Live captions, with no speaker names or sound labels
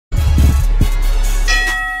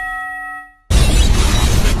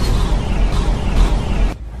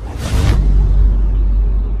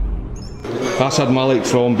ASAD MALIK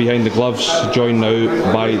from Behind the Gloves, joined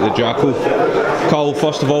now by the Jackal. Carl,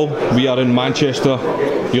 first of all, we are in Manchester.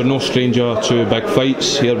 You're no stranger to big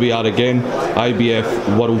fights. Here we are again,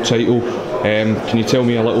 IBF world title. Can you tell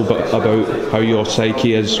me a little bit about how your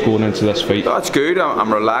psyche is going into this fight? That's good.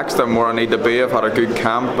 I'm relaxed. I'm where I need to be. I've had a good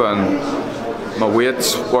camp and my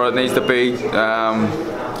weight's where it needs to be.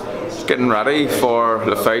 Just getting ready for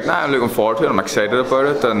the fight now. I'm looking forward to it. I'm excited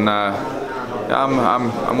about it, and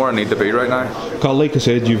I'm where I need to be right now. Carl, like I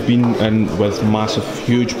said, you've been in with massive,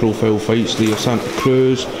 huge profile fights. The Santa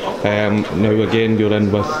Cruz. Now again, you're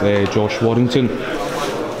in with Josh Warrington.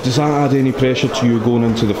 Does that add any pressure to you going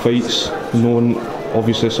into the fights, knowing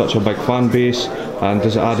obviously such a big fan base, and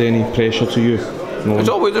does it add any pressure to you? There's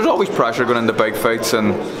always pressure going into big fights,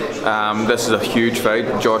 and this is a huge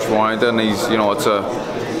fight. Josh Warrington, it's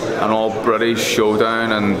an all-British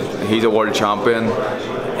showdown, and he's a world champion.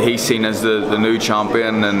 He's seen as the new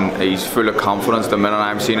champion, and he's full of confidence. The minute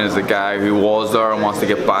I'm seen as the guy who was there and wants to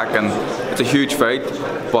get back, and it's a huge fight,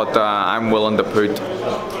 but I'm willing to put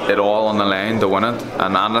it all on the line to win it,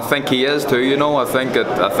 and I think he is too. I think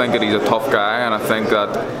that he's a tough guy, and I think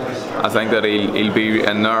that he'll be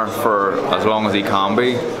in there for as long as he can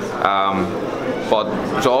be. But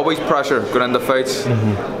there's always pressure going into fights,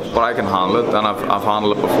 but I can handle it, and I've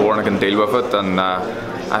handled it before, and I can deal with it, and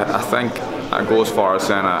I think I go as far as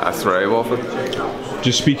saying I thrive off it.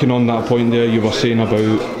 Just speaking on that point there, you were saying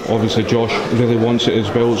about obviously Josh really wants it as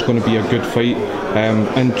well. It's going to be a good fight.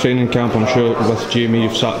 In training camp, I'm sure with Jamie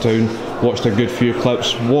you've sat down, watched a good few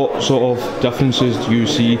clips. What sort of differences do you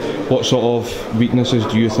see? What sort of weaknesses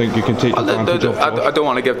do you think you can take advantage of? I don't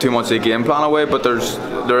want to give too much of the game plan away, but there's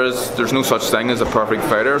no such thing as a perfect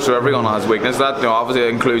fighter. So everyone has weaknesses. That obviously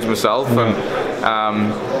includes myself.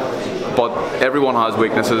 But everyone has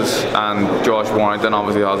weaknesses, and Josh Warrington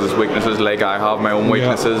obviously has his weaknesses, like I have my own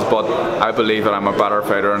weaknesses. But I believe that I'm a better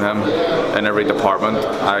fighter than him in every department.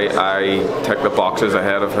 I tick the boxes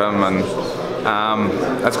ahead of him, and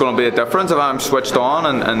that's going to be a difference if I'm switched on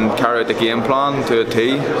and carry out the game plan to a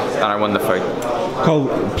T, and I win the fight. Carl,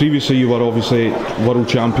 previously you were obviously world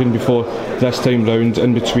champion before. This time round,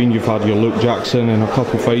 in between you've had your Luke Jackson and a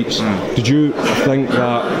couple fights. Did you think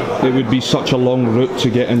that it would be such a long route to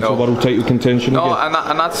get into world title contention again? No,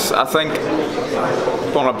 and that's, I think,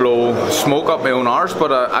 don't want to blow smoke up my own arse,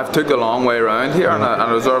 but I've took the long way around here, and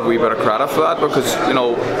I deserve a wee bit of credit for that, because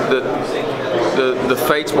the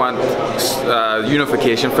fights went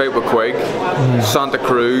unification fight with Quigg, Santa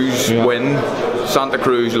Cruz win, Santa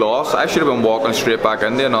Cruz loss. I should have been walking straight back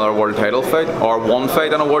into another world title fight, or one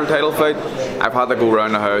fight in a world title fight. I've had to go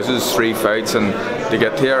round the houses, 3 fights, and to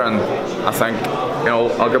get here, and I think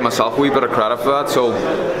I'll give myself a wee bit of credit for that. So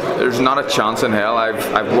there's not a chance in hell.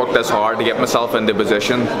 I've worked this hard to get myself into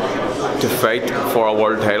position to fight for a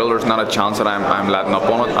world title. There's not a chance that I'm letting up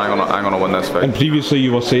on it. I'm gonna win this fight. And previously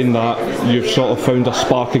you were saying that you've sort of found a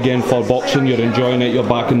spark again for boxing. You're enjoying it. You're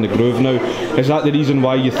back in the groove now. Is that the reason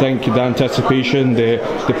why you think the anticipation,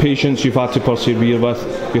 the patience you've had to persevere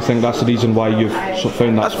with? You think that's the reason why you've sort of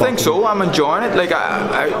found that? I think so. I'm enjoying it. Like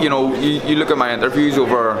you look at my interviews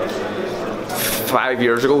over 5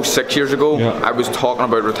 years ago, 6 years ago. I was talking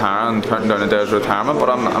about retiring, turning down a day's retirement, but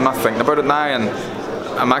I'm not thinking about it now, and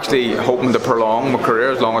I'm actually hoping to prolong my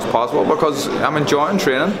career as long as possible, because I'm enjoying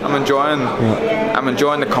training. I'm enjoying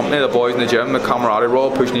the company, the boys in the gym, the camaraderie, we're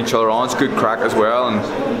all pushing each other on. It's good crack as well, and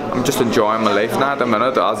I'm just enjoying my life now at the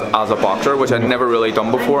minute as a boxer, which I'd never really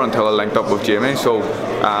done before until I linked up with Jamie. So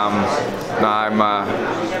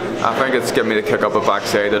I think it's given me the kick up the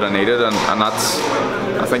backside that I needed, and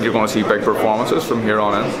I think you're going to see big performances from here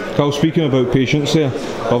on in. Carl, speaking about patience there,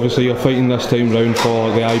 obviously you're fighting this time round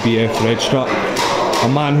for the IBF Red Strap. A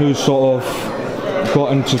man who's sort of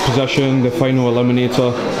got into position, the final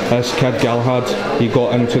eliminator is Kid Galahad. He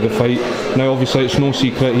got into the fight. Now obviously it's no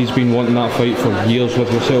secret he's been wanting that fight for years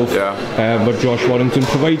with yourself, with Josh Warrington.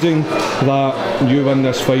 Providing that you win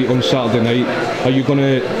this fight on Saturday night, are you going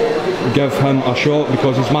to give him a shot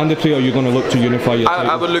because he's mandatory, or are you going to look to unify your title?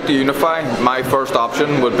 I would look to unify. My first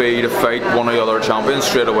option would be to fight one of the other champions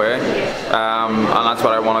straight away, and that's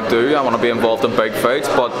what I want to do. I want to be involved in big fights,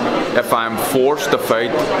 but if I'm forced to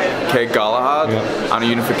fight Kid Galahad and a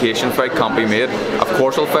unification fight can't be made, of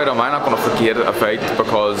course I'll fight him. I'm not going to forget a fight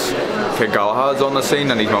because Kid Galahad's on the scene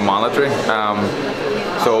and he's my mandatory.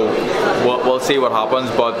 So we'll see what happens,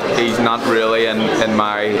 but he's not really in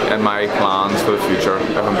my plans for the future,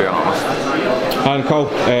 if I'm being honest. And Carl,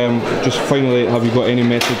 just finally, have you got any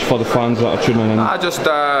message for the fans that are tuning in? Just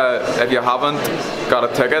if you haven't got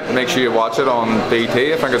a ticket, make sure you watch it on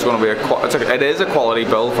BT. I think it's going to be it is a quality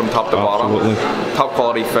build from top to Absolutely. bottom. Top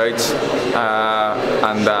quality fights,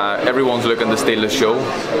 and everyone's looking to steal the show.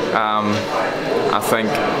 I think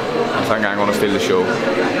I'm going to steal the show.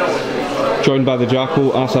 Joined by the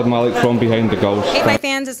Jackal, ASAD MALIK from Behind the Goals. Hey my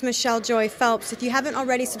fans, it's Michelle Joy Phelps. If you haven't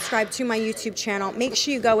already subscribed to my YouTube channel, make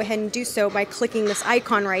sure you go ahead and do so by clicking this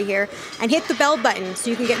icon right here and hit the bell button so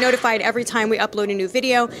you can get notified every time we upload a new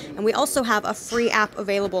video. And we also have a free app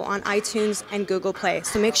available on iTunes and Google Play,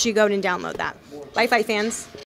 so make sure you go and download that. Bye fight fans.